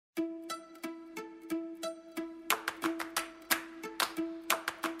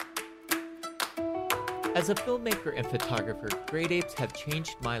As a filmmaker and photographer, great apes have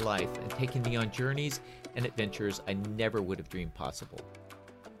changed my life and taken me on journeys and adventures I never would have dreamed possible.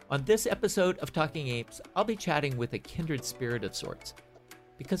 On this episode of Talking Apes, I'll be chatting with a kindred spirit of sorts.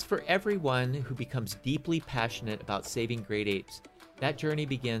 Because for everyone who becomes deeply passionate about saving great apes, that journey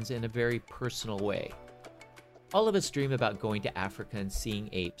begins in a very personal way. All of us dream about going to Africa and seeing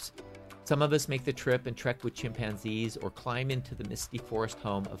apes. Some of us make the trip and trek with chimpanzees or climb into the misty forest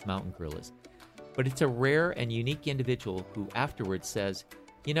home of mountain gorillas. But it's a rare and unique individual who afterwards says,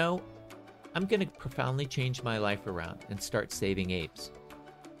 you know, I'm going to profoundly change my life around and start saving apes.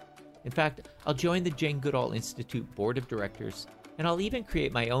 In fact, I'll join the Jane Goodall Institute Board of Directors, and I'll even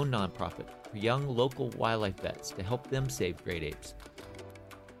create my own nonprofit for young local wildlife vets to help them save great apes.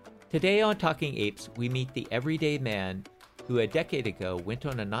 Today on Talking Apes, we meet the everyday man who a decade ago went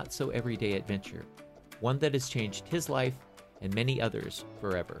on a not-so-everyday adventure, one that has changed his life and many others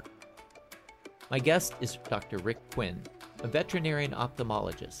forever. My guest is Dr. Rick Quinn, a veterinarian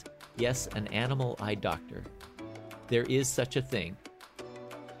ophthalmologist. Yes, an animal eye doctor. There is such a thing.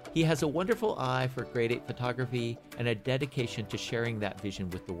 He has a wonderful eye for great ape photography and a dedication to sharing that vision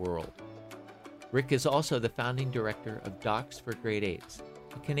with the world. Rick is also the founding director of Docs for Great Apes,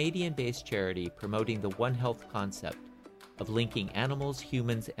 a Canadian-based charity promoting the One Health concept of linking animals,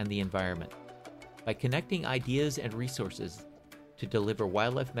 humans, and the environment by connecting ideas and resources to deliver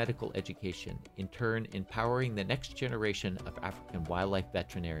wildlife medical education, in turn empowering the next generation of African wildlife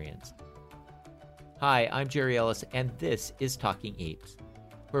veterinarians. Hi, I'm Jerry Ellis, and this is Talking Apes,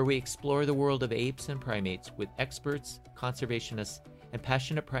 where we explore the world of apes and primates with experts, conservationists, and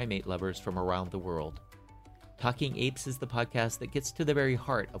passionate primate lovers from around the world. Talking Apes is the podcast that gets to the very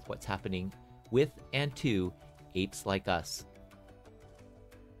heart of what's happening with and to apes like us.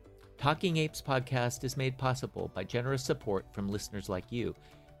 Talking Apes podcast is made possible by generous support from listeners like you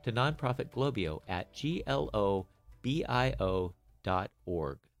to nonprofit Globio at globio.org.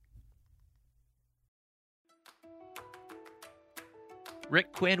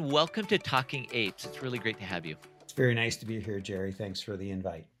 Rick Quinn, welcome to Talking Apes. It's really great to have you. It's very nice to be here, Jerry. Thanks for the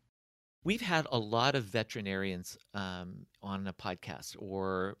invite. We've had a lot of veterinarians on a podcast,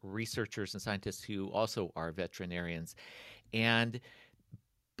 or researchers and scientists who also are veterinarians,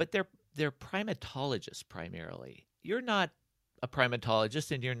 but they're primatologists primarily. You're not a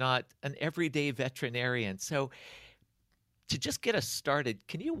primatologist, and you're not an everyday veterinarian. So to just get us started,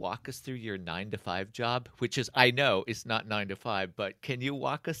 can you walk us through your 9-to-5 job, which is, I know, is not 9 to 5, but can you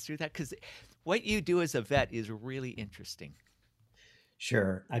walk us through that? Because what you do as a vet is really interesting.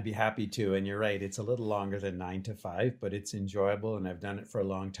 Sure, I'd be happy to. And you're right, it's a little longer than 9 to 5, but it's enjoyable, and I've done it for a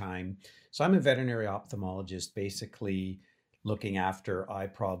long time. So I'm a veterinary ophthalmologist, basically looking after eye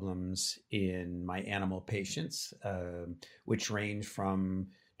problems in my animal patients, which range from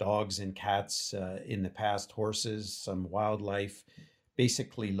dogs and cats, in the past horses, some wildlife,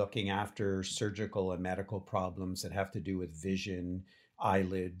 basically looking after surgical and medical problems that have to do with vision,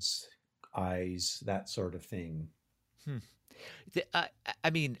 eyelids, eyes, that sort of thing.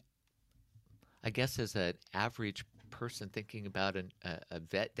 I mean, I guess as an average person thinking about a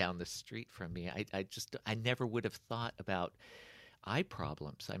vet down the street from me, I never would have thought about eye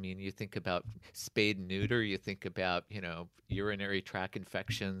problems. I mean, you think about spade and neuter, you think about, urinary tract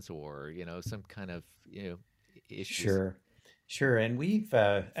infections, or, some kind of, issues. Sure. And we've,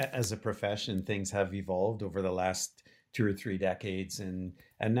 as a profession, things have evolved over the last 2 or 3 decades. And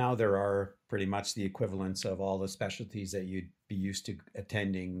now there are pretty much the equivalents of all the specialties that you'd be used to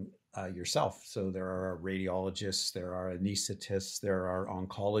attending yourself. So there are radiologists, there are anesthetists, there are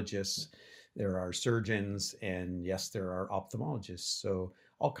oncologists, there are surgeons, and yes, there are ophthalmologists. So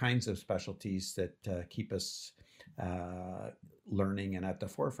all kinds of specialties that keep us learning and at the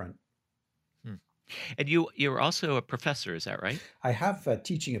forefront. And you're also a professor, is that right? I have a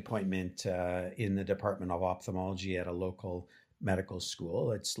teaching appointment in the Department of Ophthalmology at a local medical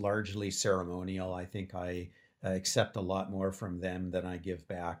school. It's largely ceremonial. I think I accept a lot more from them than I give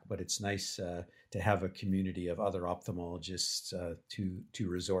back, but it's nice to have a community of other ophthalmologists to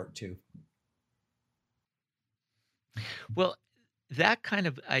resort to. Well, that kind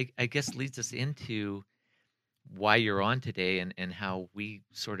of, I guess, leads us into why you're on today, and how we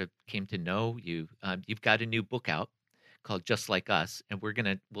sort of came to know you. You've got a new book out called Just Like Us, and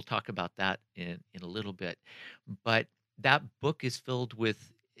we'll talk about that in a little bit. But that book is filled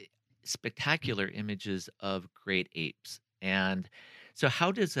with spectacular images of great apes. And so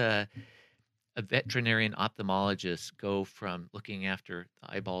how does a veterinarian ophthalmologist go from looking after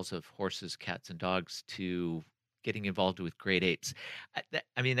the eyeballs of horses, cats, and dogs to getting involved with great apes?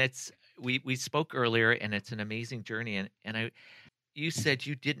 I mean, that's we spoke earlier, and it's an amazing journey. And you said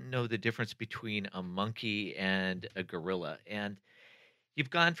you didn't know the difference between a monkey and a gorilla, and you've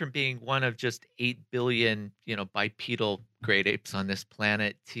gone from being one of just 8 billion, bipedal great apes on this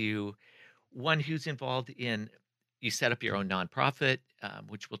planet to one who's involved in you set up your own nonprofit,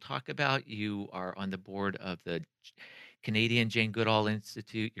 which we'll talk about. You are on the board of the Canadian Jane Goodall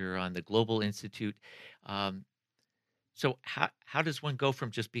Institute. You're on the Global Institute. Um, so how does one go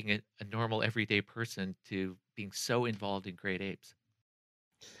from just being a normal everyday person to being so involved in great apes?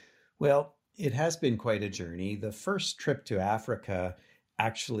 Well, it has been quite a journey. The first trip to Africa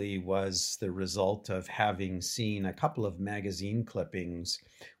actually was the result of having seen a couple of magazine clippings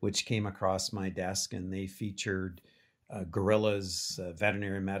which came across my desk, and they featured gorillas,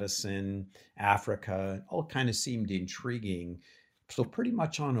 veterinary medicine, Africa, all kind of seemed intriguing. So pretty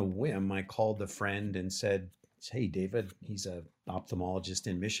much on a whim, I called a friend and said, "Hey, David, he's an ophthalmologist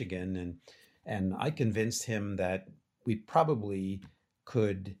in Michigan," and I convinced him that we probably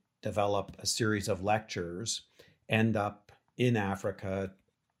could develop a series of lectures, end up in Africa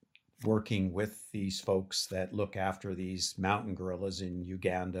working with these folks that look after these mountain gorillas in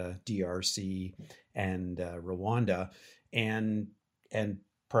Uganda, DRC, and Rwanda, and and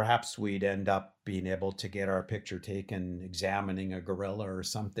perhaps we'd end up being able to get our picture taken examining a gorilla or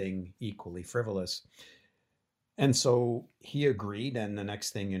something equally frivolous. And so he agreed, and the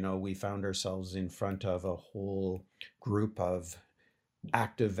next thing you know, we found ourselves in front of a whole group of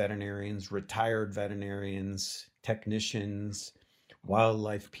active veterinarians, retired veterinarians, technicians,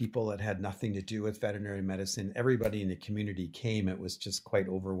 wildlife people that had nothing to do with veterinary medicine. Everybody in the community came. It was just quite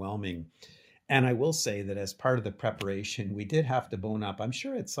overwhelming. And I will say that as part of the preparation, we did have to bone up. I'm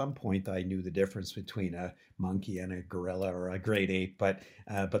sure at some point I knew the difference between a monkey and a gorilla or a great ape, but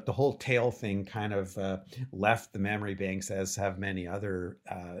the whole tail thing kind of left the memory banks, as have many other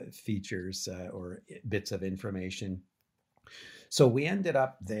features or bits of information. So we ended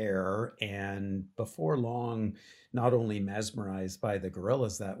up there, and before long, not only mesmerized by the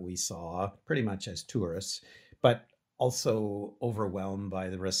gorillas that we saw, pretty much as tourists, but also overwhelmed by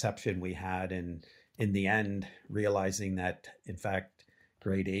the reception we had. And in the end, realizing that, in fact,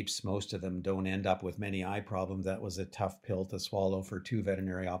 great apes, most of them don't end up with many eye problems. That was a tough pill to swallow for two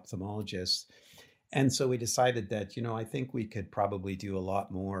veterinary ophthalmologists. And so we decided that, I think we could probably do a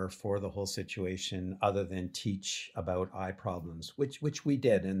lot more for the whole situation other than teach about eye problems, which we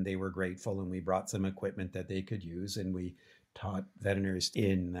did, and they were grateful. And we brought some equipment that they could use, and we taught veterinaries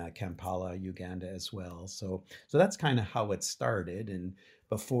in Kampala, Uganda as well. So that's kind of how it started. And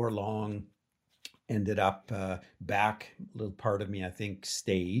before long, ended up back. A little part of me, I think,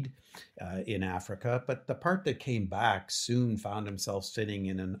 stayed in Africa, but the part that came back soon found himself sitting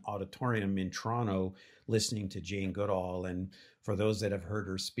in an auditorium in Toronto listening to Jane Goodall. And for those that have heard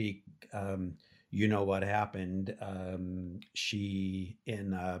her speak, you know what happened. She,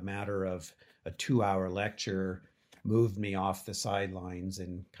 in a matter of a 2 hour lecture, moved me off the sidelines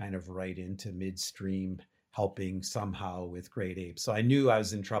and kind of right into midstream helping somehow with great apes. So I knew I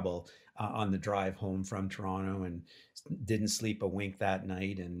was in trouble on the drive home from Toronto, and didn't sleep a wink that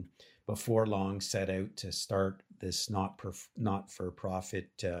night. And before long, set out to start this not for profit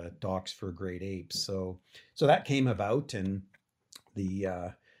Docs for Great Apes. So that came about, and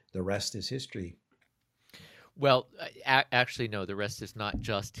the rest is history. Well, actually, no. The rest is not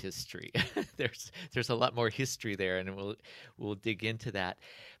just history. there's a lot more history there, and we'll dig into that.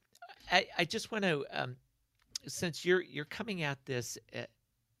 I just want to, since you're coming at this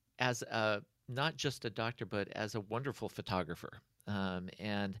as a not just a doctor, but as a wonderful photographer,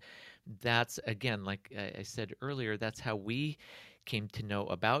 and that's again, like I said earlier, that's how we came to know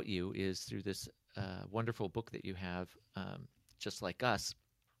about you is through this wonderful book that you have, just like us,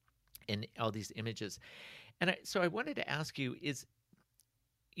 and all these images. And so I wanted to ask you: is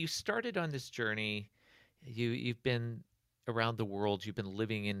you started on this journey? You've been around the world. You've been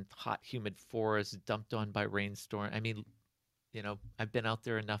living in hot, humid forests, dumped on by rainstorm. I mean, I've been out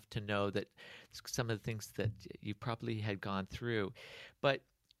there enough to know that some of the things that you probably had gone through. But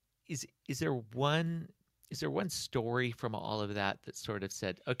is is there one is there one story from all of that that sort of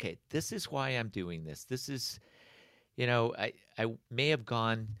said, okay, this is why I'm doing this. This is, I may have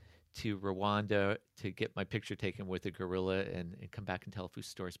gone to Rwanda to get my picture taken with a gorilla and come back and tell a few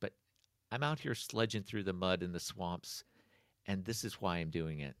stories, but I'm out here sledging through the mud and the swamps, and this is why I'm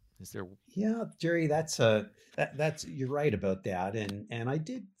doing it. Is there? Yeah, Jerry, that's you're right about that, and I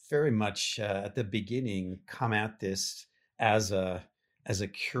did very much at the beginning come at this as a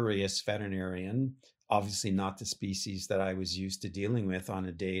curious veterinarian. Obviously, not the species that I was used to dealing with on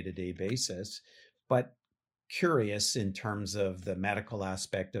a day-to-day basis, but curious in terms of the medical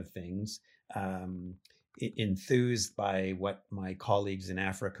aspect of things. Um, enthused by what my colleagues in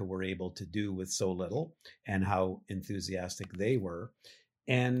Africa were able to do with so little and how enthusiastic they were.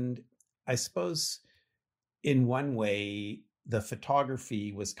 And I suppose in one way, the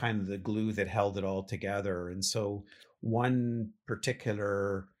photography was kind of the glue that held it all together. And so one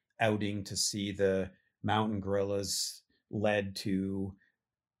particular outing to see the mountain gorillas led to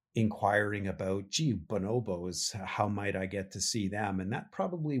inquiring about, gee, bonobos, how might I get to see them? And that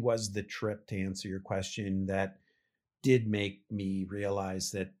probably was the trip, to answer your question, that did make me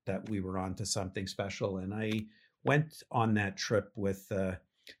realize that we were onto something special. And I went on that trip with a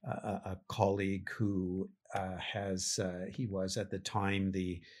colleague who he was at the time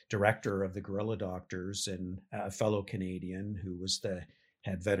the director of the gorilla doctors, and a fellow Canadian who was the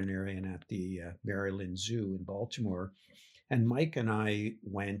head veterinarian at the Maryland Zoo in Baltimore. And Mike and I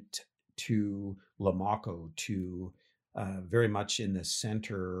went to Lamako, to very much in the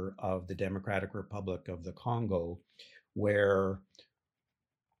center of the Democratic Republic of the Congo, where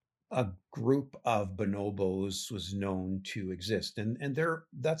a group of bonobos was known to exist. And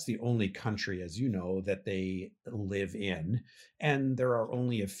that's the only country, as you know, that they live in. And there are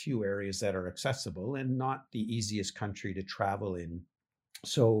only a few areas that are accessible, and not the easiest country to travel in.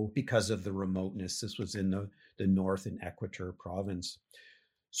 So because of the remoteness, this was in the north in Equateur province.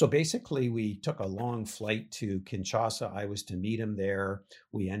 So basically, we took a long flight to Kinshasa. I was to meet him there.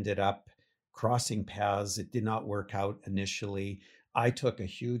 We ended up crossing paths. It did not work out initially. I took a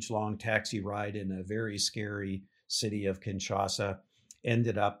huge long taxi ride in a very scary city of Kinshasa.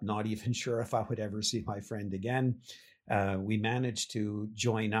 Ended up not even sure if I would ever see my friend again. We managed to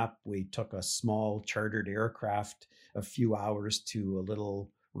join up. We took a small chartered aircraft a few hours to a little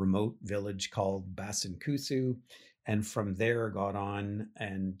remote village called Basankusu, and from there got on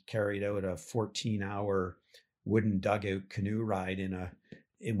and carried out a 14-hour wooden dugout canoe ride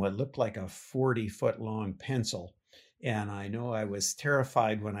in what looked like a 40-foot long pencil. And I know I was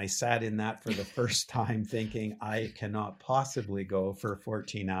terrified when I sat in that for the first time, thinking I cannot possibly go for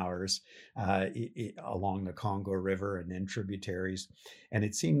 14 hours along the Congo River and then tributaries. And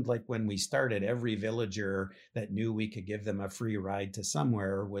it seemed like when we started, every villager that knew we could give them a free ride to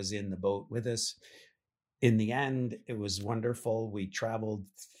somewhere was in the boat with us. In the end, it was wonderful. We traveled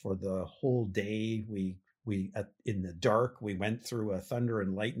for the whole day. We in the dark, we went through a thunder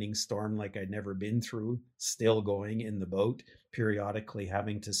and lightning storm like I'd never been through, still going in the boat, periodically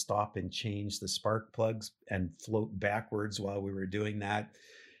having to stop and change the spark plugs and float backwards while we were doing that.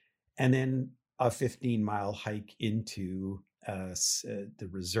 And then a 15-mile hike into the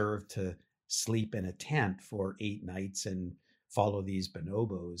reserve to sleep in a tent for 8 nights and follow these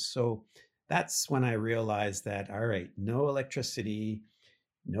bonobos. So that's when I realized that, all right, no electricity,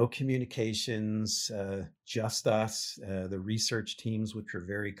 no communications, just us, the research teams, which were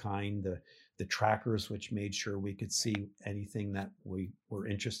very kind, the trackers, which made sure we could see anything that we were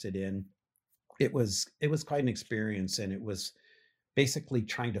interested in. It was quite an experience, and it was basically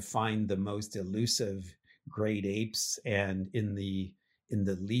trying to find the most elusive great apes, and in the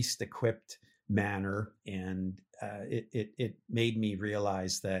least equipped manner. And it made me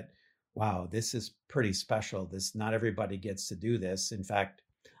realize that, wow, this is pretty special. Not everybody gets to do this. In fact,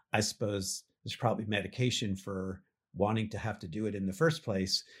 I suppose there's probably medication for wanting to have to do it in the first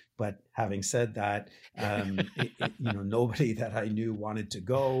place. But having said that, nobody that I knew wanted to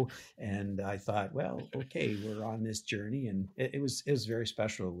go. And I thought, well, okay, we're on this journey. And it was very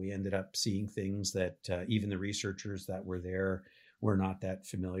special. We ended up seeing things that even the researchers that were there were not that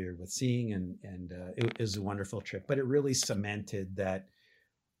familiar with seeing. And it was a wonderful trip. But it really cemented that,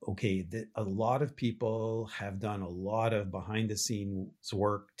 okay, a lot of people have done a lot of behind the scenes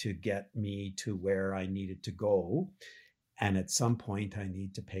work to get me to where I needed to go. And at some point, I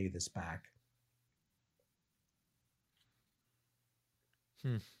need to pay this back.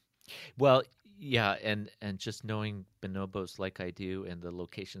 Well, yeah, and just knowing bonobos like I do, and the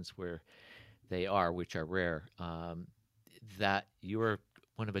locations where they are, which are rare, that you're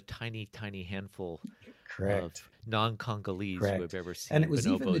one of a tiny handful Correct. of non-Congolese Correct. who have ever seen And it was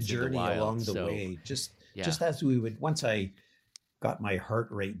bonobos even the journey in the wild. along the way, just as we would, once I got my heart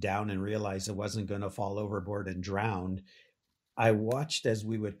rate down and realized I wasn't going to fall overboard and drown, I watched as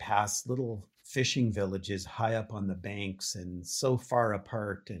we would pass little fishing villages high up on the banks and so far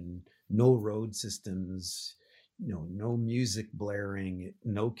apart, and no road systems, no music blaring,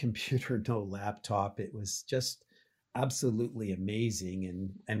 no computer, no laptop. It was just absolutely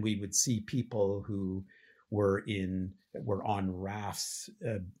amazing. And we would see people who were on rafts,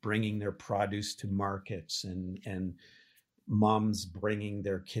 bringing their produce to markets, and moms bringing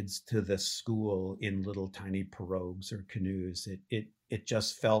their kids to the school in little tiny pirogues or canoes. It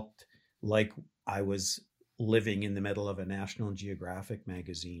just felt like I was living in the middle of a National Geographic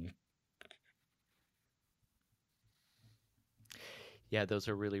magazine. Yeah, those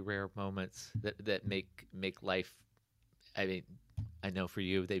are really rare moments that make life. I mean, I know for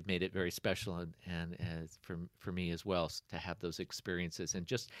you, they've made it very special, and as for me as well, to have those experiences, and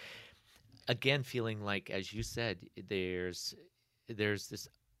just again feeling like, as you said, there's this.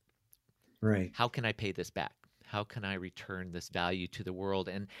 Right. How can I pay this back? How can I return this value to the world?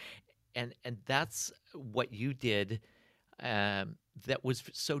 And that's what you did. That was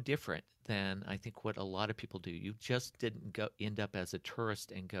so different than I think what a lot of people do. You just didn't go end up as a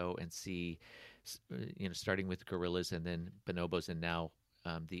tourist and go and see, starting with gorillas and then bonobos and now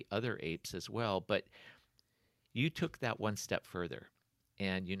the other apes as well. But you took that one step further,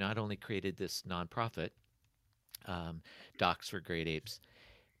 and you not only created this nonprofit, um, Docs for Great Apes,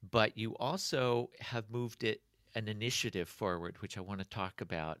 but you also have moved it an initiative forward, which I want to talk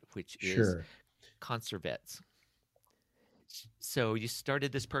about, which is Sure. Conservets. So you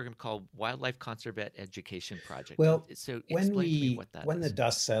started this program called Wildlife Conservet Education Project. Well, So when explain to me we what that when the is.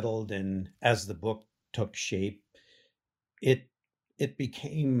 dust settled and as the book took shape, it it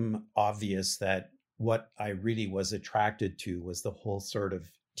became obvious that what I really was attracted to was the whole sort of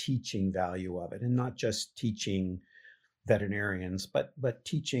teaching value of it, and not just teaching veterinarians, but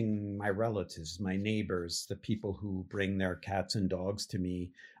teaching my relatives, my neighbors, the people who bring their cats and dogs to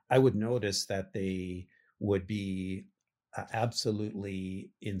me. I would notice that they would be absolutely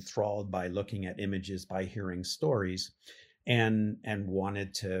enthralled by looking at images, by hearing stories, and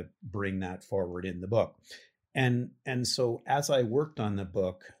wanted to bring that forward in the book. And so as I worked on the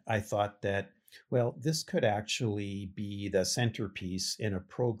book, I thought that, well, this could actually be the centerpiece in a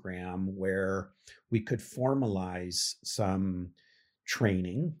program where we could formalize some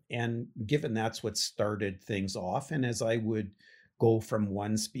training. And given that's what started things off, and as I would go from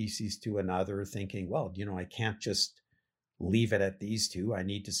one species to another, thinking, well, I can't just leave it at these two. I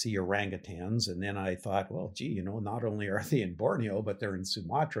need to see orangutans. And then I thought, well, gee, not only are they in Borneo, but they're in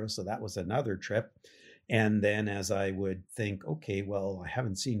Sumatra. So that was another trip. And then as I would think, okay, well, I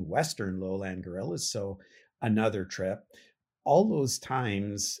haven't seen Western lowland gorillas. So another trip. All those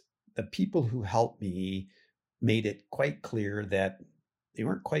times, the people who helped me made it quite clear that they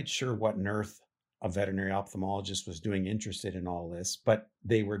weren't quite sure what on earth a veterinary ophthalmologist was doing interested in all this, but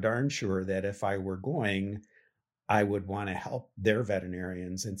they were darn sure that if I were going, I would want to help their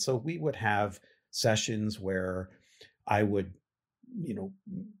veterinarians. And so we would have sessions where I would, you know,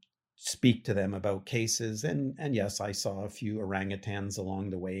 speak to them about cases. And yes, I saw a few orangutans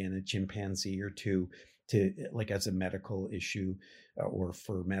along the way and a chimpanzee or two to like as a medical issue or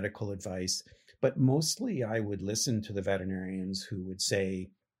for medical advice. But mostly I would listen to the veterinarians who would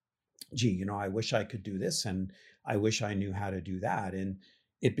say, gee, I wish I could do this and I wish I knew how to do that. And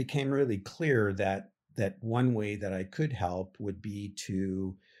it became really clear that one way that I could help would be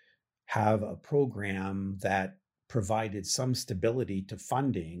to have a program that provided some stability to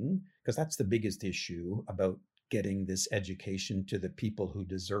funding, because that's the biggest issue about getting this education to the people who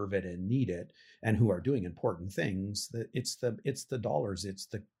deserve it and need it and who are doing important things. That it's the dollars, it's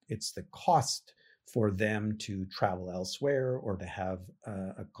the cost for them to travel elsewhere or to have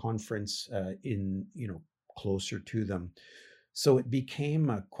a conference in closer to them. So it became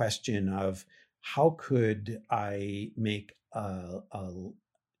a question of how could I make an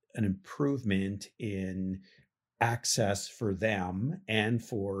improvement in access for them and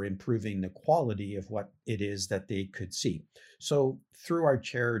for improving the quality of what it is that they could see. So through our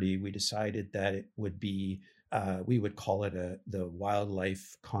charity, we decided that it would be we would call it the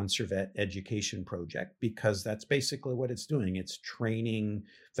Wildlife Conservet Education Project, because that's basically what it's doing. It's training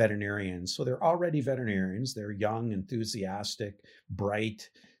veterinarians. So they're already veterinarians. They're young, enthusiastic, bright.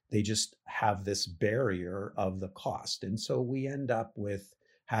 They just have this barrier of the cost. And so we end up with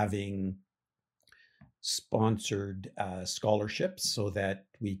having sponsored scholarships so that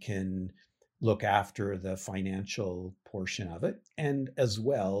we can look after the financial portion of it. And as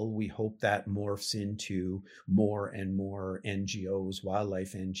well, we hope that morphs into more and more NGOs,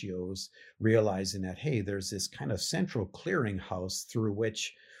 wildlife NGOs, realizing that, hey, there's this kind of central clearinghouse through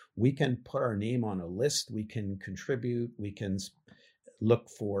which we can put our name on a list, we can contribute, we can look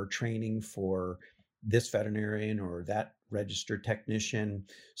for training for this veterinarian or that registered technician,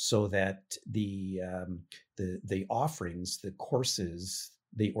 so that the offerings, the courses,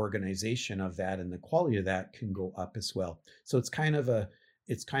 the organization of that, and the quality of that can go up as well. So it's kind of a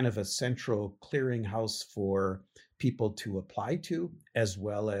central clearinghouse for people to apply to, as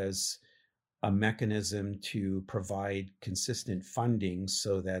well as a mechanism to provide consistent funding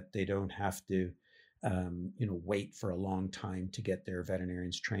so that they don't have to wait for a long time to get their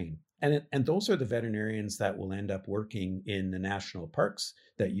veterinarians trained. And those are the veterinarians that will end up working in the national parks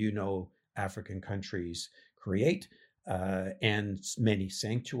that African countries create, and many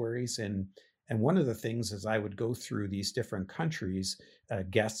sanctuaries. And one of the things as I would go through these different countries,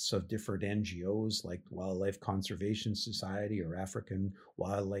 guests of different NGOs like Wildlife Conservation Society or African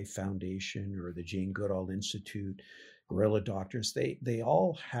Wildlife Foundation or the Jane Goodall Institute, gorilla doctors, they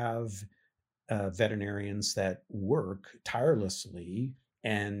all have veterinarians that work tirelessly,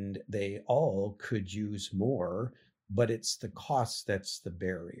 and they all could use more, but it's the cost that's the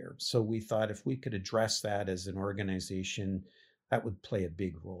barrier. So we thought if we could address that as an organization, that would play a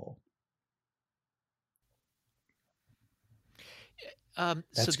big role. So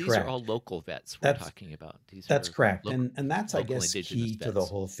That's these are correct. all local vets we're That's talking about. These That's are correct. local, And that's, I local guess, indigenous key to the vets.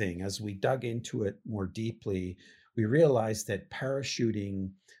 whole thing. As we dug into it more deeply, we realized that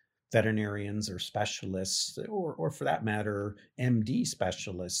parachuting veterinarians or specialists, or for that matter, MD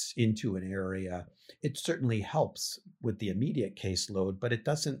specialists into an area, it certainly helps with the immediate caseload, but it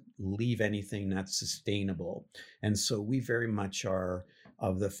doesn't leave anything that's sustainable. And so we very much are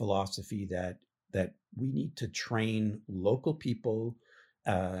of the philosophy that we need to train local people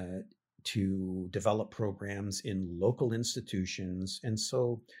uh, to develop programs in local institutions. And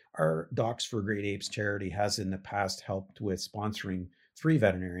so our Docs for Great Apes charity has in the past helped with sponsoring 3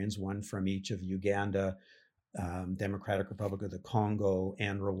 veterinarians, one from each of Uganda, Democratic Republic of the Congo,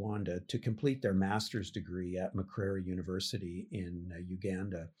 and Rwanda, to complete their master's degree at Makerere University in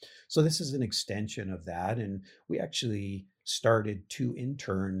Uganda. So this is an extension of that. And we actually started 2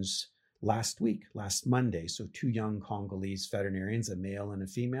 interns last Monday. So 2 young Congolese veterinarians, a male and a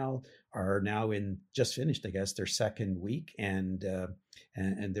female, are now just finished, I guess, their second week, and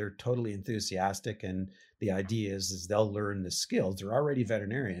they're totally enthusiastic. And the idea is they'll learn the skills. They're already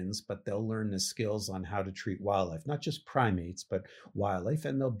veterinarians, but they'll learn the skills on how to treat wildlife, not just primates, but wildlife,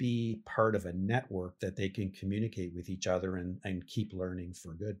 and they'll be part of a network that they can communicate with each other and keep learning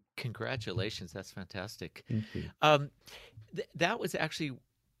for good. Congratulations, that's fantastic. Thank you. That was actually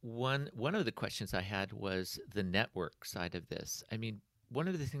one of the questions I had was the network side of this. I mean, one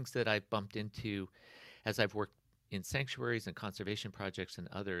of the things that I've bumped into as I've worked in sanctuaries and conservation projects and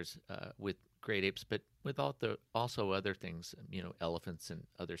others with great apes, but with also other things, elephants and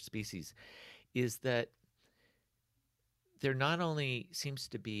other species, is that there not only seems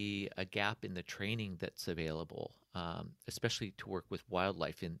to be a gap in the training that's available, especially to work with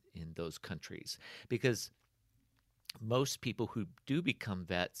wildlife in those countries, because most people who do become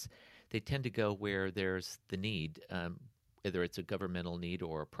vets, they tend to go where there's the need, whether it's a governmental need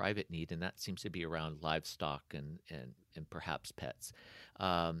or a private need, and that seems to be around livestock and perhaps pets.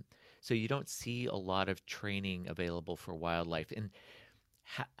 So you don't see a lot of training available for wildlife. And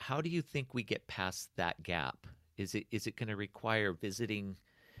how do you think we get past that gap? Is it going to require visiting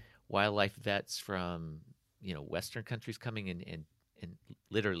wildlife vets from Western countries coming and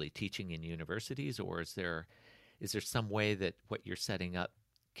literally teaching in universities, or is there some way that what you're setting up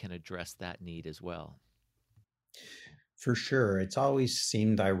can address that need as well? For sure. It's always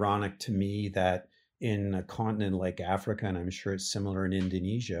seemed ironic to me that in a continent like Africa, and I'm sure it's similar in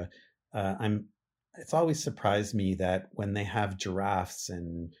Indonesia, it's always surprised me that when they have giraffes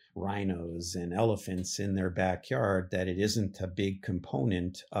and rhinos and elephants in their backyard, that it isn't a big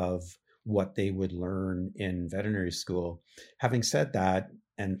component of what they would learn in veterinary school. Having said that,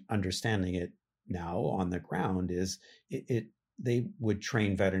 and understanding it now on the ground, is they would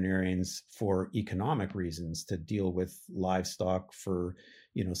train veterinarians for economic reasons to deal with livestock for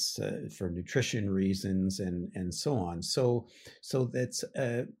nutrition reasons and so on. So that's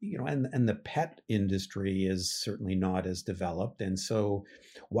and the pet industry is certainly not as developed, and so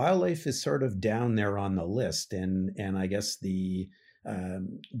wildlife is sort of down there on the list. And I guess the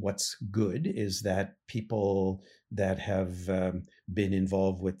what's good is that people that have been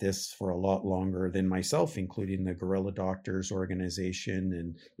involved with this for a lot longer than myself, including the Gorilla Doctors Organization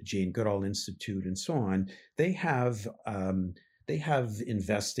and the Jane Goodall Institute and so on, they have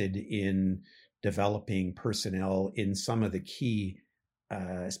invested in developing personnel in some of the key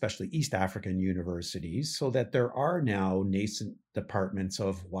especially East African universities, so that there are now nascent departments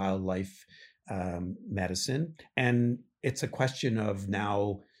of wildlife medicine. And it's a question of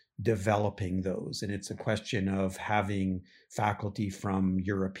now developing those. And it's a question of having faculty from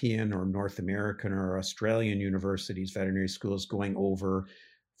European or North American or Australian universities, veterinary schools going over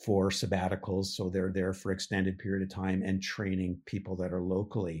for sabbaticals. So they're there for extended period of time and training people that are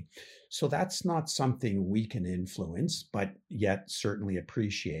locally. So that's not something we can influence, but yet certainly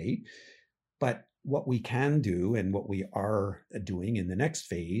appreciate. But what we can do and what we are doing in the next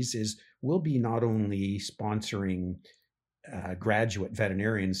phase is we'll be not only sponsoring graduate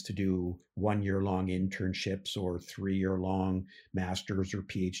veterinarians to do 1 year long internships or 3 year long master's or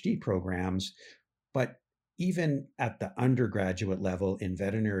PhD programs, but even at the undergraduate level in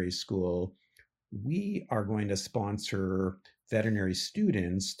veterinary school, we are going to sponsor veterinary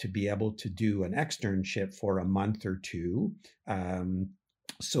students to be able to do an externship for a month or two,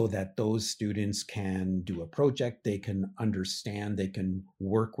 so that those students can do a project, they can understand, they can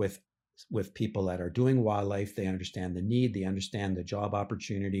work with people that are doing wildlife, they understand the need, they understand the job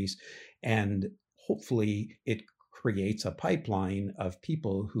opportunities, and hopefully it creates a pipeline of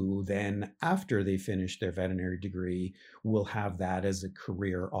people who then, after they finish their veterinary degree, will have that as a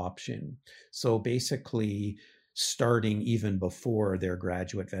career option. So basically, starting even before they're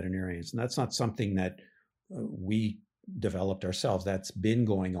graduate veterinarians. And that's not something that we developed ourselves. That's been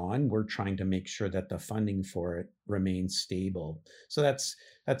going on. We're trying to make sure that the funding for it remains stable. So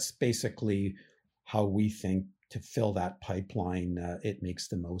that's basically how we think to fill that pipeline. It makes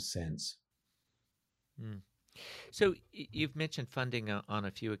the most sense. Mm. So you've mentioned funding on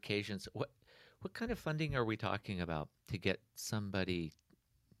a few occasions. What kind of funding are we talking about to get somebody,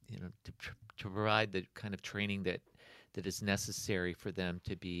 to provide the kind of training that is necessary for them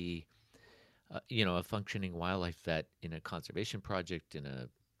to be, a functioning wildlife vet in a conservation project, in a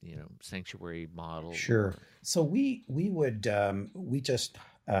sanctuary model, Sure. or So we just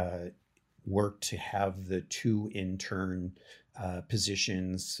work to have the two intern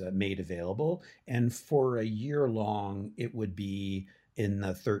positions made available, and for a year long, it would be in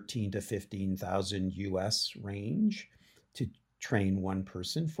the 13 to 15,000 US range to train one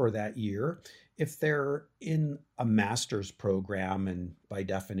person for that year. If they're in a master's program, and by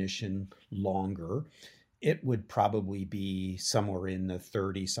definition longer, it would probably be somewhere in the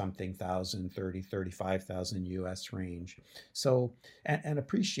 30 something thousand, 35,000 US range. So, and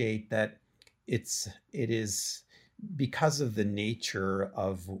appreciate that it is because of the nature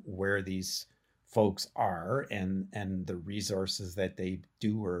of where these folks are, and the resources that they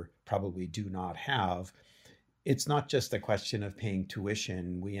do or probably do not have. It's not just a question of paying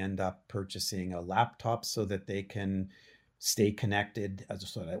tuition. We end up purchasing a laptop so that they can stay connected,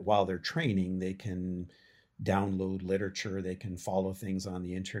 so that while they're training, they can download literature, they can follow things on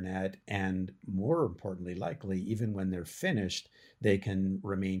the internet, and more importantly, likely, even when they're finished, they can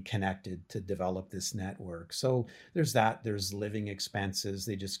remain connected to develop this network. So there's that, there's living expenses.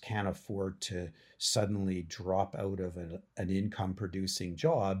 They just can't afford to suddenly drop out of an income producing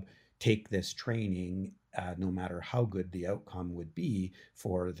job, take this training. No matter how good the outcome would be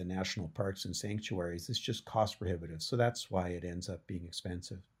for the national parks and sanctuaries, it's just cost prohibitive. So that's why it ends up being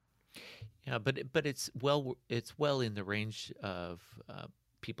expensive. yeah, but it's well in the range of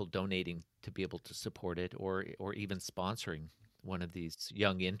people donating to be able to support it, or even sponsoring one of these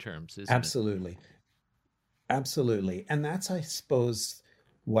young interns, isn't it? Absolutely. Absolutely. And that's, I suppose,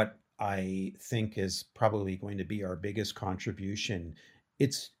 what I think is probably going to be our biggest contribution.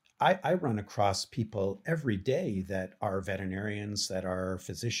 It's I run across people every day that are veterinarians, that are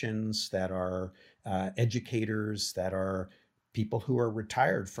physicians, that are educators, that are people who are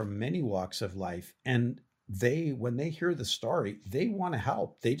retired from many walks of life. And when they hear the story, they want to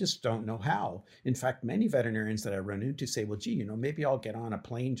help. They just don't know how. In fact, many veterinarians that I run into say, well, gee, maybe I'll get on a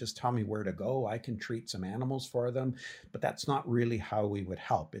plane, just tell me where to go. I can treat some animals for them. But that's not really how we would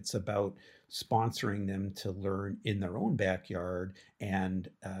help. It's about sponsoring them to learn in their own backyard. And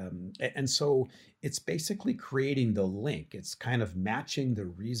so it's basically creating the link. It's kind of matching the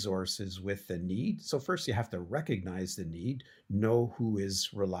resources with the need. So first you have to recognize the need, know who is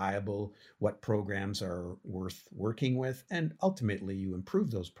reliable, what programs are worth working with, and ultimately you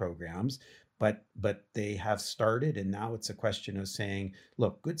improve those programs. But they have started, and now it's a question of saying,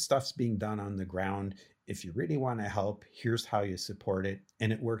 look, good stuff's being done on the ground. If you really want to help, here's how you support it,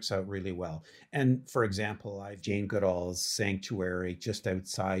 and it works out really well. And for example, I've Jane Goodall's sanctuary just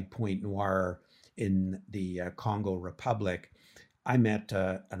outside Pointe Noire in the Congo Republic. I met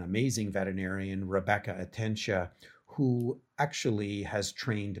an amazing veterinarian, Rebecca Atentia, who actually has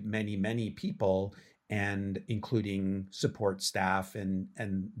trained many, many people, and including support staff, and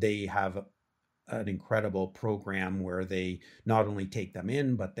they have an incredible program where they not only take them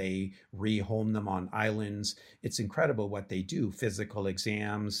in, but they rehome them on islands. It's incredible what they do, physical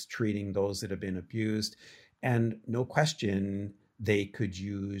exams, treating those that have been abused. And no question, they could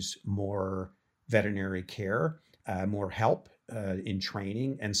use more veterinary care, more help in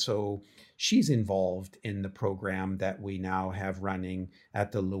training. And so she's involved in the program that we now have running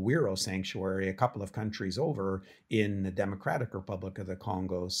at the Luwiro Sanctuary, a couple of countries over in the Democratic Republic of the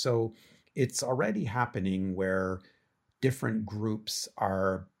Congo. So it's already happening where different groups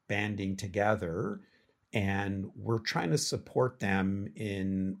are banding together and we're trying to support them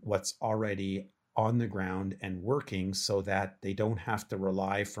in what's already on the ground and working so that they don't have to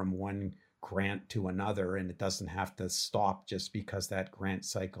rely from one grant to another and it doesn't have to stop just because that grant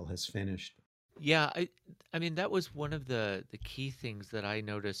cycle has finished. Yeah, I mean that was one of the key things that I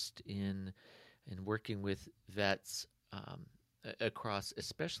noticed in working with vets across,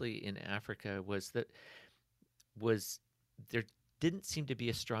 especially in Africa, was there didn't seem to be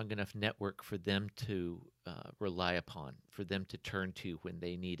a strong enough network for them to rely upon, for them to turn to when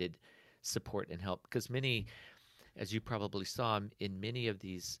they needed support and help. Because many, as you probably saw, in many of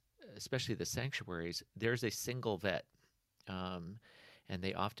these, especially the sanctuaries, there's a single vet, um, and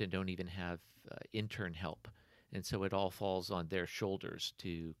they often don't even have intern help. And so it all falls on their shoulders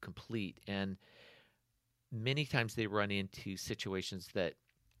to complete. And many times they run into situations that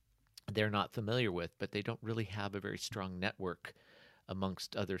they're not familiar with, but they don't really have a very strong network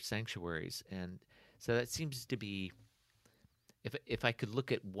amongst other sanctuaries. And so that seems to be, if I could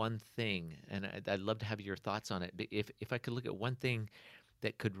look at one thing, and I'd love to have your thoughts on it, but if I could look at one thing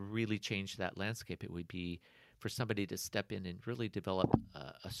that could really change that landscape, it would be for somebody to step in and really develop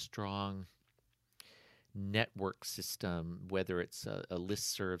a strong network system, whether it's a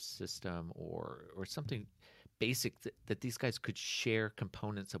listserv system or something basic that these guys could share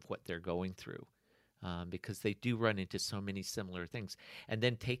components of what they're going through, because they do run into so many similar things, and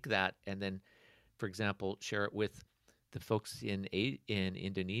then take that and then, for example, share it with the folks in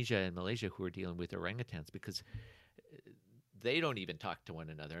Indonesia and Malaysia who are dealing with orangutans, because they don't even talk to one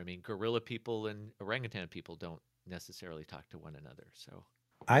another. I mean, gorilla people and orangutan people don't necessarily talk to one another. So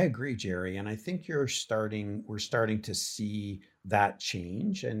I agree, Jerry, and I think we're starting to see that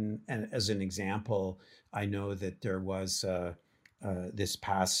change. And as an example, I know that there was this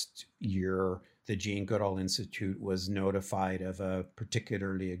past year, the Jane Goodall Institute was notified of a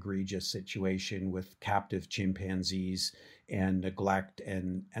particularly egregious situation with captive chimpanzees and neglect,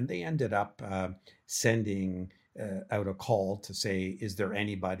 and they ended up sending out a call to say, "Is there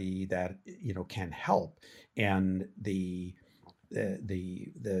anybody that can help?" And the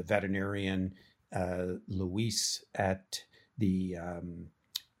veterinarian Luis at the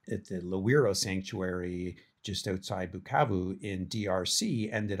Lawiro Sanctuary just outside Bukavu in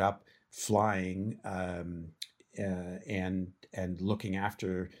DRC ended up flying and looking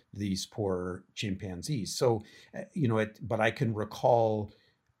after these poor chimpanzees. So but I can recall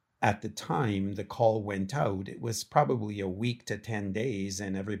at the time the call went out, it was probably a week to 10 days,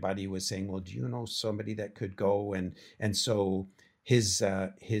 and everybody was saying, well, do you know somebody that could go? And so his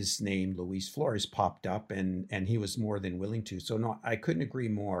name, Luis Flores, popped up, and he was more than willing to. So no, I couldn't agree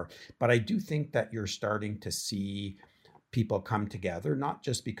more. But I do think that you're starting to see people come together, not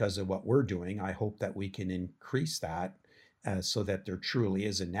just because of what we're doing. I hope that we can increase that so that there truly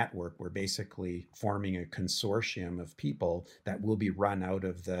is a network. We're basically forming a consortium of people that will be run out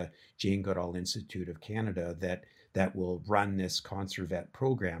of the Jane Goodall Institute of Canada that will run this Conservet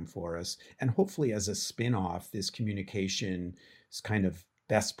program for us. And hopefully as a spin-off, this communication is kind of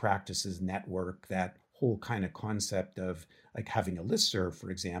best practices network, that whole kind of concept of like having a listserv, for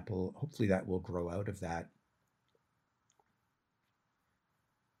example, hopefully that will grow out of that.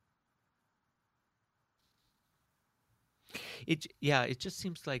 it just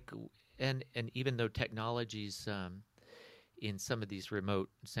seems like, and even though technologies in some of these remote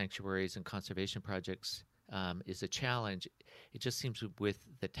sanctuaries and conservation projects is a challenge, it just seems with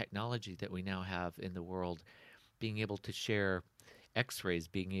the technology that we now have in the world, being able to share X-rays,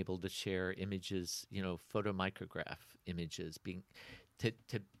 being able to share images, photomicrograph images, being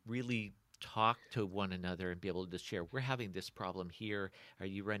to really talk to one another and be able to share. We're having this problem here. Are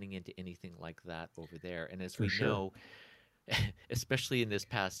you running into anything like that over there? And as For we sure. know, especially in this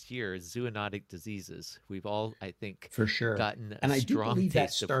past year, zoonotic diseases, we've all, I think, For sure. gotten a And I do strong believe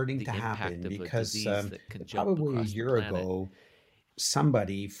that's taste of starting the to impact happen of a because disease that can jump probably a across the year planet. ago,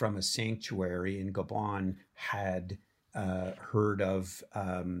 somebody from a sanctuary in Gabon had heard of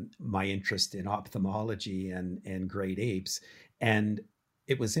my interest in ophthalmology and great apes. And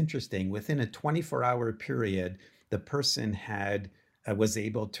it was interesting. Within a 24-hour period, the person had was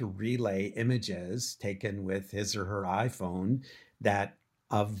able to relay images taken with his or her iPhone that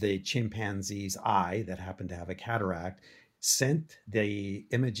of the chimpanzee's eye that happened to have a cataract, sent the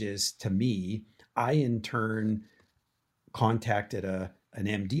images to me. I in turn contacted an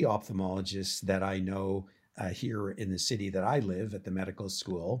MD ophthalmologist that I know here in the city that I live at the medical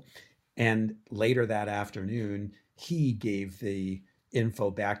school. And later that afternoon, he gave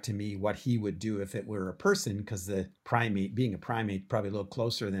info back to me what he would do if it were a person, because the primate, being a primate, probably a little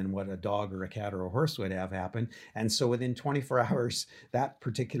closer than what a dog or a cat or a horse would have happen. And so within 24 hours, that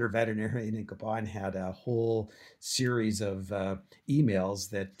particular veterinarian in Gabon had a whole series of emails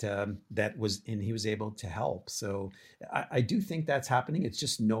that was, and he was able to help. So I do think that's happening. It's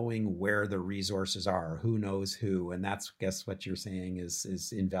just knowing where the resources are, who knows who, and that's, guess what you're saying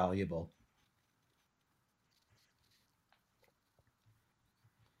is invaluable.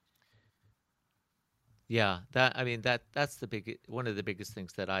 Yeah, that I mean that's the big one of the biggest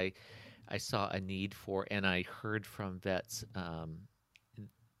things that I saw a need for, and I heard from vets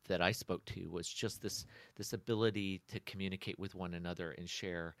that I spoke to was just this ability to communicate with one another and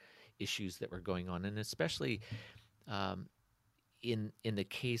share issues that were going on, and especially um, in the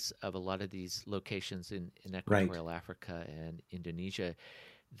case of a lot of these locations in Right, Equatorial Africa and Indonesia,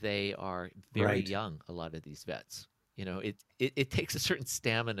 they are very right. young. A lot of these vets, it takes a certain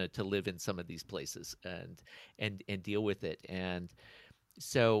stamina to live in some of these places and deal with it, and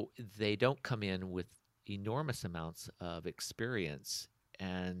so they don't come in with enormous amounts of experience.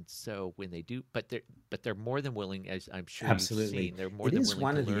 And so when they do, but they're more than willing, as I'm sure you've Absolutely. seen, they're more It than is willing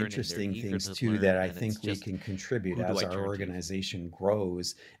one to of the learn, and they're interesting eager things to too that learn. I And it's think we just, can contribute who do as I our turn to? organization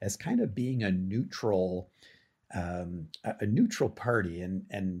grows as kind of being a neutral party.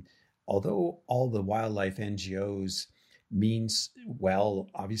 And although all the wildlife NGOs means well,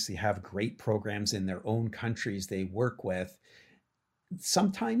 obviously have great programs in their own countries they work with,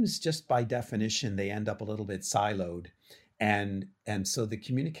 sometimes just by definition they end up a little bit siloed, and so the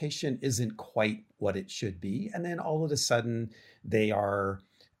communication isn't quite what it should be, and then all of a sudden they are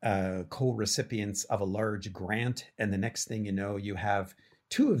co-recipients of a large grant, and the next thing you know you have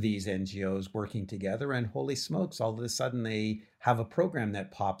two of these NGOs working together, and holy smokes, all of a sudden they have a program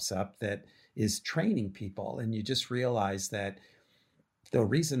that pops up that is training people, and you just realize that the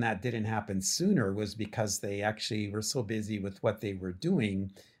reason that didn't happen sooner was because they actually were so busy with what they were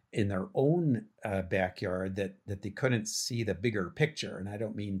doing in their own backyard that they couldn't see the bigger picture. And I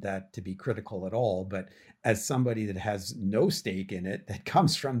don't mean that to be critical at all, but as somebody that has no stake in it, that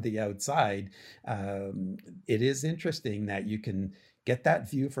comes from the outside, it is interesting that you can get that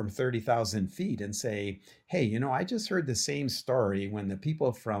view from 30,000 feet and say, hey, I just heard the same story when the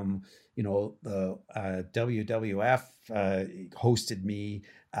people from the WWF hosted me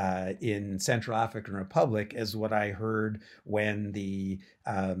in Central African Republic, as what I heard when the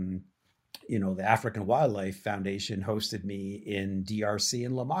African Wildlife Foundation hosted me in DRC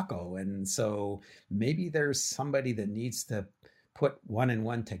and Lamako. And so maybe there's somebody that needs to put one and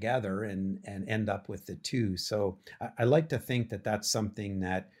one together and end up with the two. So I like to think that that's something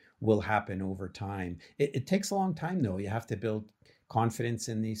that will happen over time. It takes a long time though. You have to build confidence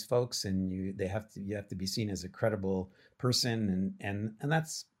in these folks, and you have to be seen as a credible person, and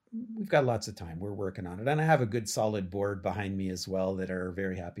that's, we've got lots of time. We're working on it, and I have a good solid board behind me as well that are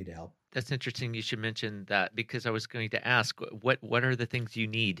very happy to help. That's interesting. You should mention that, because I was going to ask, what are the things you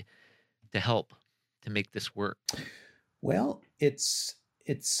need to help to make this work? Well, it's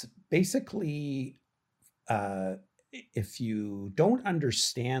basically, uh, if you don't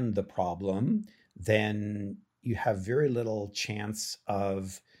understand the problem, then you have very little chance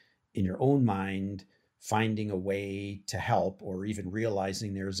of, in your own mind, finding a way to help or even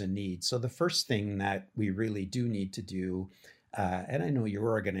realizing there's a need. So the first thing that we really do need to do, and I know your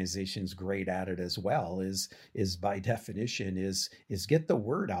organization's great at it as well, is by definition is get the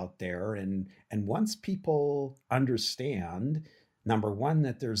word out there, and once people understand, number one,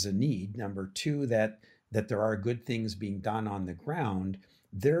 that there's a need, number two, that there are good things being done on the ground,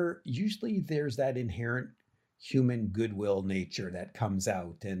 there's that inherent human goodwill nature that comes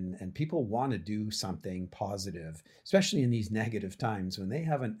out, and people want to do something positive, especially in these negative times when they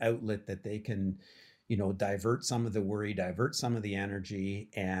have an outlet that they can divert some of the worry, divert some of the energy,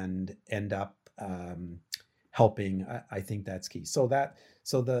 and end up helping. I think that's key. So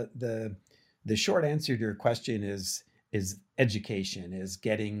the short answer to your question is education, is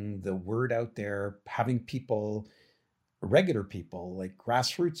getting the word out there, having people, regular people, like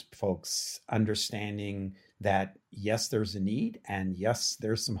grassroots folks, understanding that yes, there's a need, and yes,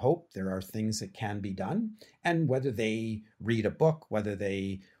 there's some hope. There are things that can be done. And whether they read a book, whether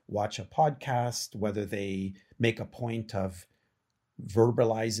they watch a podcast, whether they make a point of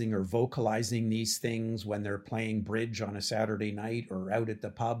verbalizing or vocalizing these things when they're playing bridge on a Saturday night or out at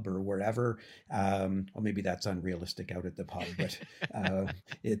the pub or wherever. Well, maybe that's unrealistic out at the pub, but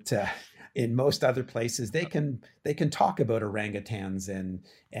it in most other places they can talk about orangutans and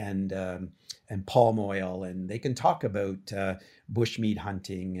and palm oil, and they can talk about bushmeat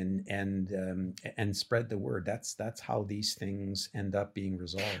hunting and spread the word. That's how these things end up being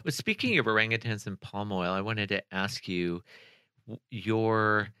resolved. Well, speaking of orangutans and palm oil, I wanted to ask you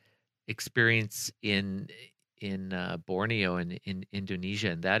your experience in Borneo and in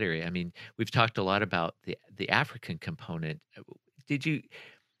Indonesia and that area. I mean, we've talked a lot about the African component. Did you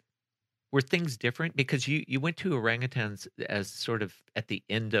Were things different because you went to orangutans as sort of at the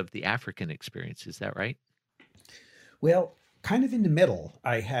end of the African experience? Is that right? Well, kind of in the middle.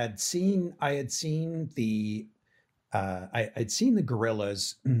 I'd seen the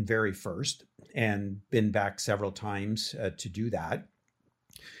gorillas very first and been back several times to do that.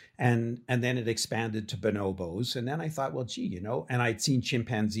 And then it expanded to bonobos. And then I thought, well, gee, and I'd seen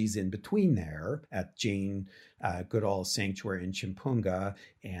chimpanzees in between there at Jane Goodall Sanctuary in Chimpunga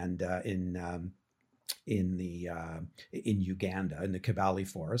and in Uganda in the Kibale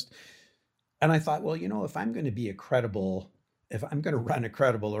Forest. And I thought, well, if I'm going to be if I'm going to run a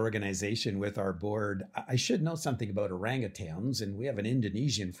credible organization with our board, I should know something about orangutans. And we have an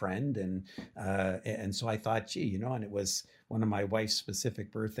Indonesian friend, and so I thought, gee, and it was one of my wife's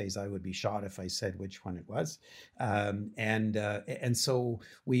specific birthdays. I would be shot if I said which one it was. And so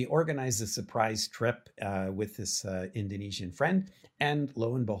we organized a surprise trip with this Indonesian friend, and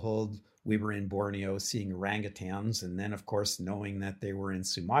lo and behold, we were in Borneo seeing orangutans. And then, of course, knowing that they were in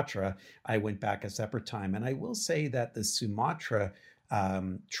Sumatra, I went back a separate time. And I will say that the Sumatra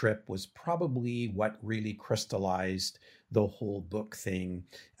trip was probably what really crystallized the whole book thing,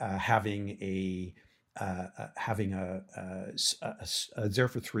 there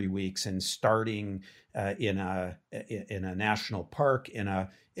for 3 weeks and starting in a national park in a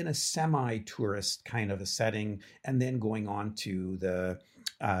semi-tourist kind of a setting, and then going on to the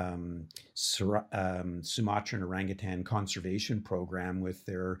Sumatran Orangutan Conservation Program with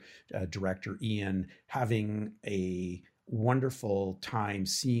their director Ian, having a wonderful time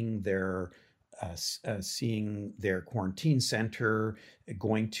seeing their quarantine center,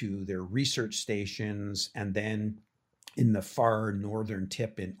 going to their research stations, and then in the far northern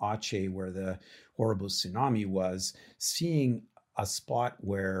tip in Aceh, where the horrible tsunami was, seeing a spot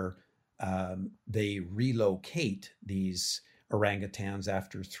where they relocate these orangutans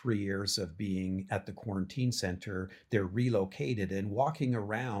after 3 years of being at the quarantine center. They're relocated, and walking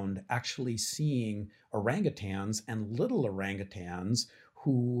around actually seeing orangutans and little orangutans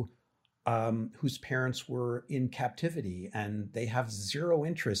whose parents were in captivity, and they have zero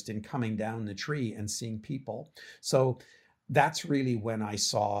interest in coming down the tree and seeing people. So that's really when I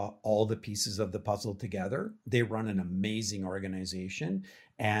saw all the pieces of the puzzle together. They run an amazing organization,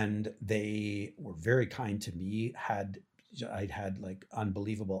 and they were very kind to me. I'd had like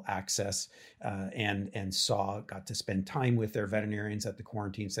unbelievable access and got to spend time with their veterinarians at the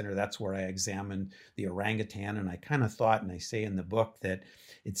quarantine center. That's where I examined the orangutan. And I kind of thought, and I say in the book, that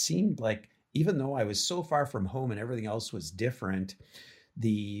it seemed like even though I was so far from home and everything else was different,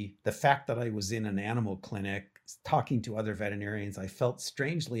 the fact that I was in an animal clinic talking to other veterinarians, I felt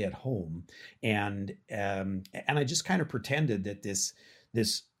strangely at home. And I just kind of pretended that this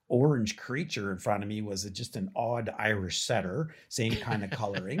orange creature in front of me was just an odd Irish setter, same kind of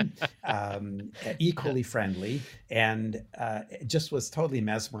coloring, equally friendly, and just was totally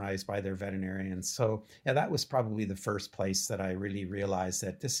mesmerized by their veterinarians. So yeah, that was probably the first place that I really realized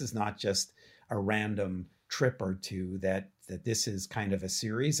that this is not just a random trip or two, that this is kind of a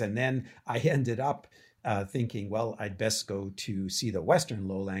series. And then I ended up thinking, well, I'd best go to see the Western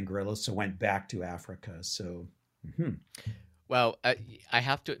lowland gorillas, so went back to Africa. So. Mm-hmm. Well, I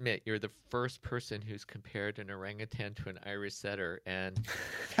have to admit, you're the first person who's compared an orangutan to an Irish setter, and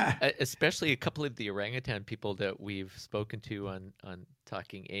especially a couple of the orangutan people that we've spoken to on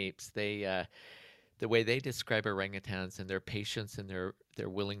Talking Apes. They the way they describe orangutans and their patience and their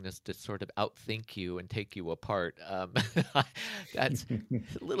willingness to sort of outthink you and take you apart. That's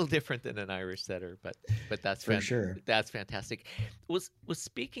a little different than an Irish setter, but that's for sure. That's fantastic. Was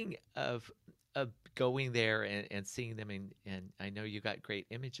speaking of going there and seeing them, and I know you got great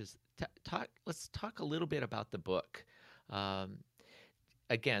images. Let's talk a little bit about the book.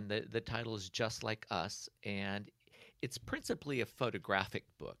 Again, the title is Just Like Us, and it's principally a photographic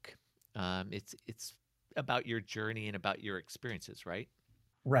book. It's about your journey and about your experiences, right?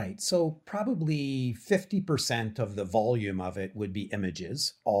 Right. So probably 50% of the volume of it would be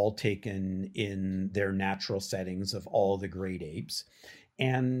images, all taken in their natural settings of all the great apes.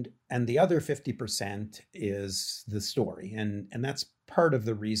 And the other 50% is the story. And that's part of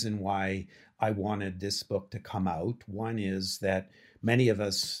the reason why I wanted this book to come out. One is that many of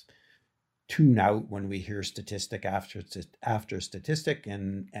us tune out when we hear statistic after statistic.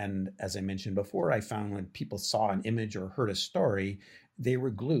 And as I mentioned before, I found when people saw an image or heard a story, they were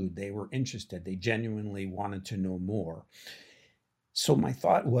glued, they were interested, they genuinely wanted to know more. So my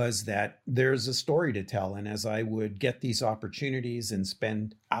thought was that there's a story to tell. And as I would get these opportunities and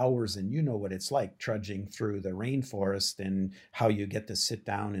spend hours, and you know what it's like trudging through the rainforest and how you get to sit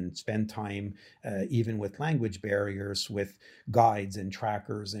down and spend time, even with language barriers, with guides and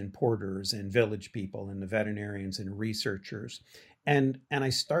trackers and porters and village people and the veterinarians and researchers. And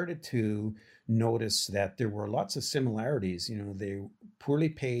I started to notice that there were lots of similarities. They poorly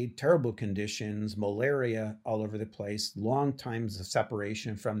paid, terrible conditions, malaria all over the place, long times of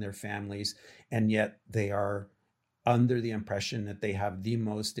separation from their families, and yet they are under the impression that they have the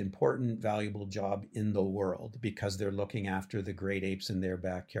most important, valuable job in the world because they're looking after the great apes in their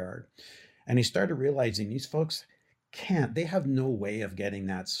backyard. And he started realizing these folks they have no way of getting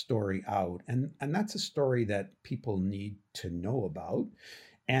that story out. And that's a story that people need to know about.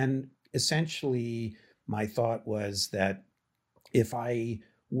 And essentially, my thought was that if I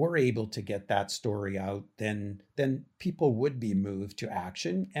were able to get that story out, then people would be moved to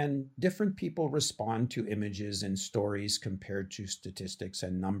action, and different people respond to images and stories compared to statistics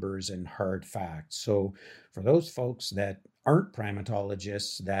and numbers and hard facts. So for those folks that aren't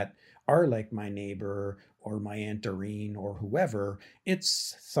primatologists, that are like my neighbor or my Aunt Doreen or whoever,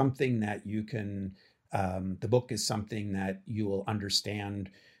 it's something that you can, the book is something that you will understand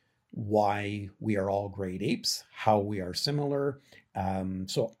why we are all great apes, how we are similar.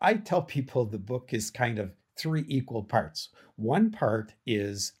 So I tell people the book is kind of three equal parts. One part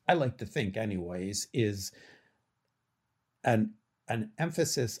is, I like to think anyways, is an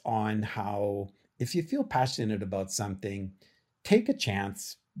emphasis on how if you feel passionate about something, take a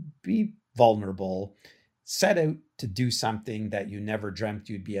chance, be vulnerable, set out to do something that you never dreamt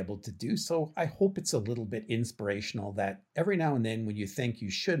you'd be able to do. So I hope it's a little bit inspirational that every now and then when you think you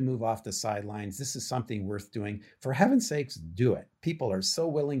should move off the sidelines, this is something worth doing. For heaven's sakes, do it. People are so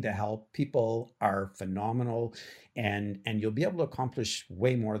willing to help. People are phenomenal, and you'll be able to accomplish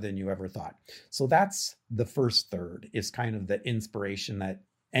way more than you ever thought. So that's the first third, is kind of the inspiration that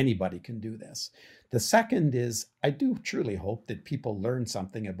anybody can do this. The second is, I do truly hope that people learn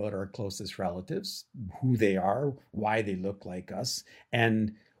something about our closest relatives, who they are, why they look like us,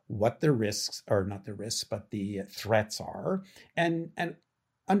 and what the risks, or not the risks, but the threats are, and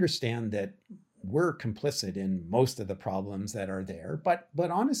understand that we're complicit in most of the problems that are there, but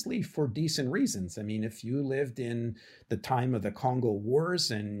honestly, for decent reasons. I mean, if you lived in the time of the Congo Wars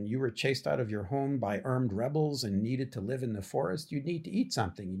and you were chased out of your home by armed rebels and needed to live in the forest, you need to eat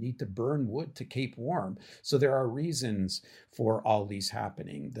something. You need to burn wood to keep warm. So there are reasons for all these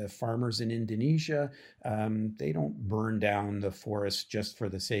happening. The farmers in Indonesia, they don't burn down the forest just for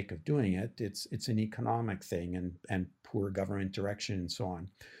the sake of doing it. It's an economic thing, and poor government direction and so on.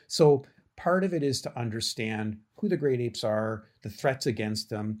 So part of it is to understand who the great apes are, the threats against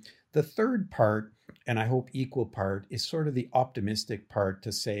them. The third part, and I hope equal part, is sort of the optimistic part,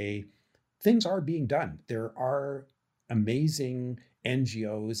 to say things are being done. There are amazing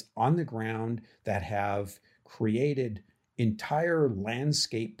NGOs on the ground that have created entire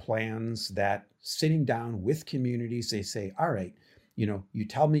landscape plans that, sitting down with communities, they say, all right, you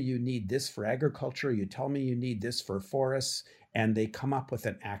tell me you need this for agriculture, you tell me you need this for forests, and they come up with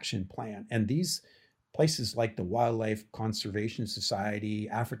an action plan. And these places like the Wildlife Conservation Society,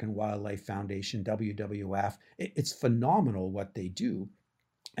 African Wildlife Foundation, WWF, it's phenomenal what they do.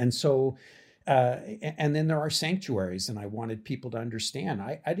 And so, and then there are sanctuaries, and I wanted people to understand,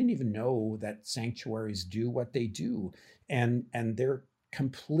 I didn't even know that sanctuaries do what they do. And they're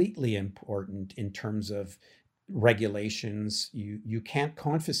completely important in terms of regulations. You can't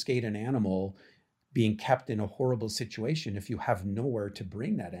confiscate an animal being kept in a horrible situation if you have nowhere to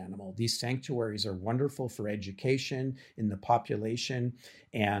bring that animal. These sanctuaries are wonderful for education in the population.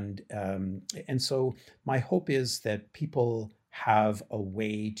 And so my hope is that people have a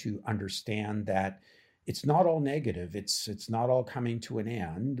way to understand that it's not all negative. It's not all coming to an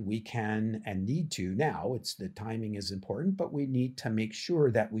end. We can and need to now. The timing is important, but we need to make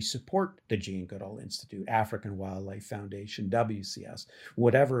sure that we support the Jane Goodall Institute, African Wildlife Foundation, WCS,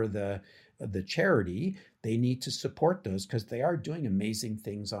 whatever the charity. They need to support those because they are doing amazing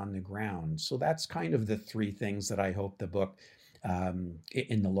things on the ground. So that's kind of the three things that I hope the book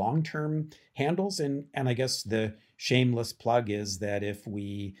in the long term handles. And I guess the shameless plug is that if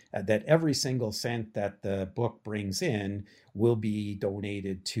that every single cent that the book brings in will be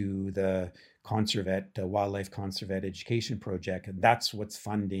donated to the Wildlife Conservate Education Project, and that's what's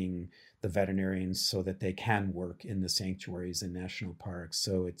funding the veterinarians so that they can work in the sanctuaries and national parks.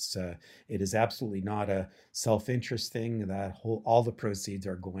 So it is absolutely not a self-interest thing. All the proceeds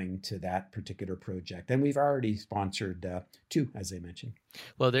are going to that particular project, and we've already sponsored two, as I mentioned.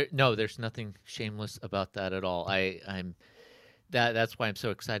 Well, there's nothing shameless about that at all. That's why I'm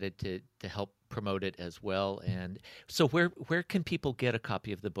so excited to help promote it as well. And so where can people get a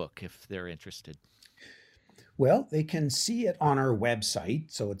copy of the book if they're interested? Well, they can see it on our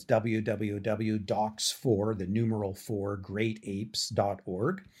website. So it's www.docs4, the numeral 4,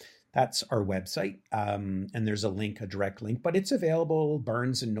 greatapes.org. That's our website. And there's a direct link, but it's available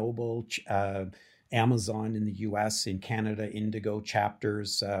Barnes & Noble, Amazon in the US, in Canada, Indigo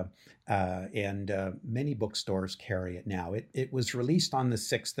Chapters, and many bookstores carry it now. It was released on the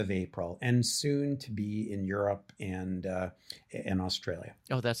 6th of April and soon to be in Europe and in Australia.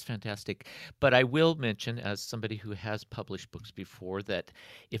 Oh, that's fantastic. But I will mention, as somebody who has published books before, that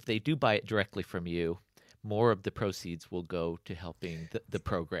if they do buy it directly from you, more of the proceeds will go to helping the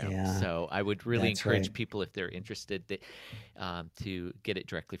program. Yeah, so I would really encourage right. people, if they're interested, to get it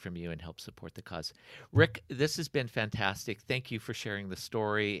directly from you and help support the cause. Rick, this has been fantastic. Thank you for sharing the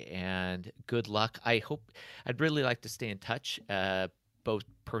story, and good luck. I'd really like to stay in touch, both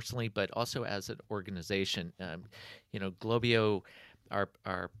personally but also as an organization. Globio,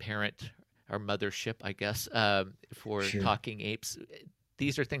 our parent, our mothership, I guess, for Sure. Talking Apes.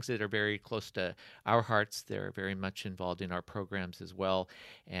 These are things that are very close to our hearts. They're very much involved in our programs as well.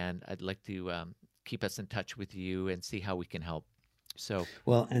 And I'd like to keep us in touch with you and see how we can help. So,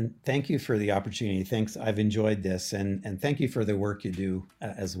 Well, and thank you for the opportunity. Thanks. I've enjoyed this, and thank you for the work you do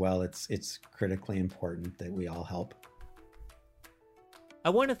as well. It's critically important that we all help. I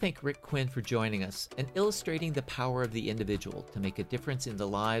want to thank Rick Quinn for joining us and illustrating the power of the individual to make a difference in the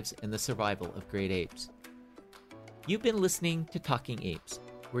lives and the survival of great apes. You've been listening to Talking Apes,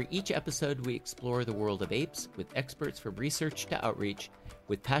 where each episode we explore the world of apes with experts from research to outreach,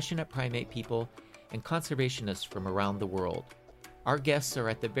 with passionate primate people and conservationists from around the world. Our guests are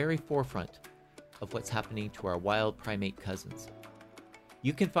at the very forefront of what's happening to our wild primate cousins.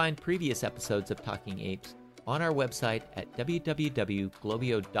 You can find previous episodes of Talking Apes on our website at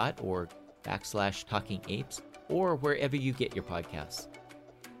www.globio.org/talkingapes or wherever you get your podcasts.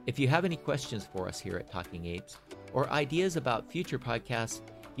 If you have any questions for us here at Talking Apes or ideas about future podcasts,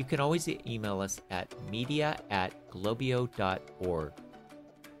 you can always email us at media@globio.org.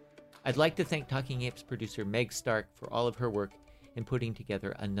 I'd like to thank Talking Apes producer Meg Stark for all of her work in putting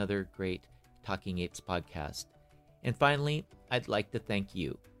together another great Talking Apes podcast. And finally, I'd like to thank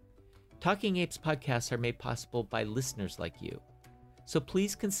you. Talking Apes podcasts are made possible by listeners like you. So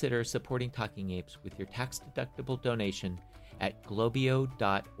please consider supporting Talking Apes with your tax-deductible donation at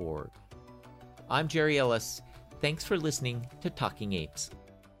globio.org. I'm Jerry Ellis. Thanks for listening to Talking Apes.